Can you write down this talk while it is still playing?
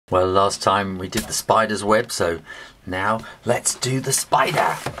Well, last time we did the spider's web, so now let's do the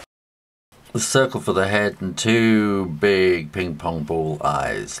spider. The circle for the head and two big ping pong ball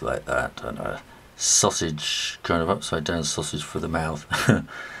eyes like that, and a sausage, kind of upside down sausage for the mouth.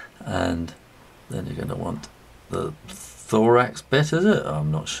 And then you're going to want the thorax bit, is it?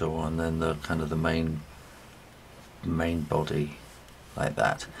 I'm not sure. And then the kind of the main body like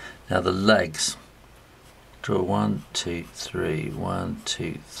that. Now the legs, draw 1, 2, 3, 1,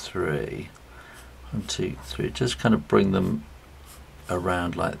 2, 3, 1, 2, 3. Just kind of bring them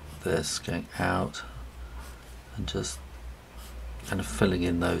around like this, going out and just kind of filling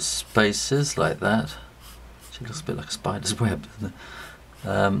in those spaces like that. She looks a bit like a spider's web, doesn't it?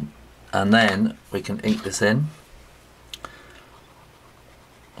 And then we can ink this in,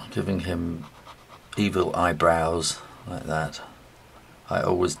 giving him evil eyebrows like that. I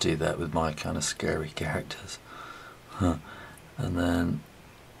always do that with my kind of scary characters. And then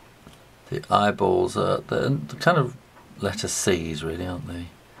the eyeballs are the kind of letter C's really, aren't they?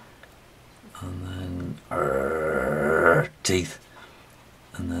 And then teeth,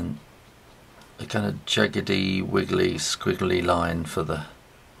 and then a kind of jaggedy, wiggly, squiggly line for the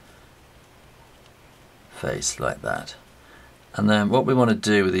face like that. And then what we want to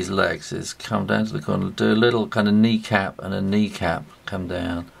do with these legs is come down to the corner, do a little kind of kneecap and a kneecap, come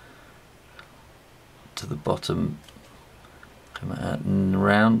down to the bottom, come out and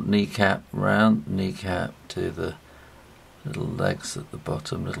round kneecap, to the little legs at the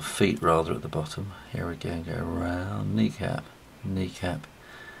bottom, little feet rather at the bottom. Here again, go round, kneecap,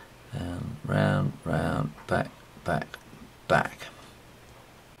 and round, back, back.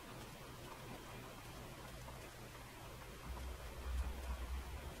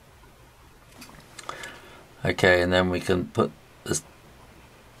 Okay, and then we can put this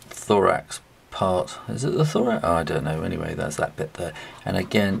thorax part. Is it the thorax? Oh, I don't know. Anyway, that's that bit there. And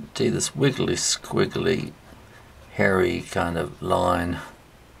again, do this wiggly, squiggly, hairy kind of line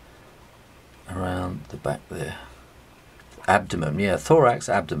around the back there. Abdomen, yeah, thorax,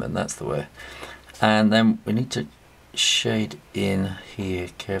 abdomen, that's the way. And then we need to shade in here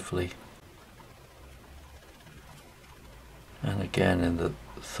carefully. And again in the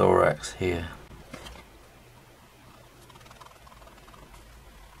thorax here.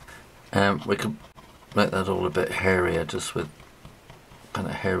 And we can make that all a bit hairier, just with kind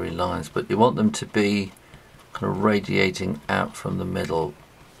of hairy lines, but you want them to be kind of radiating out from the middle,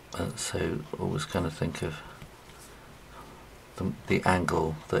 so always kind of think of the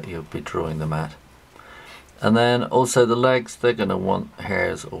angle that you'll be drawing them at. And then also the legs, they're going to want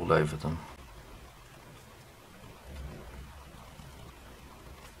hairs all over them.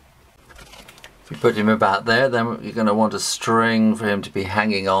 If you put him about there, then you're going to want a string for him to be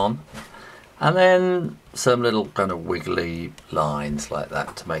hanging on, and then some little kind of wiggly lines like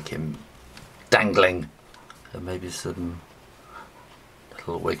that to make him dangling, and maybe some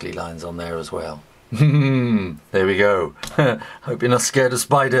little wiggly lines on there as well. There we go. Hope you're not scared of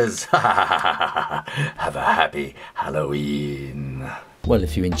spiders. Have a happy Halloween. Well,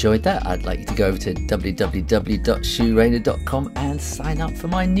 if you enjoyed that, I'd like you to go over to www.ShooRayner.com and sign up for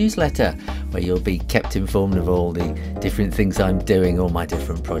my newsletter, where you'll be kept informed of all the different things I'm doing, all my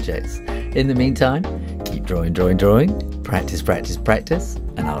different projects. In the meantime, keep drawing, practice,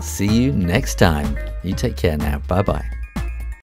 and I'll see you next time. You take care now. Bye-bye.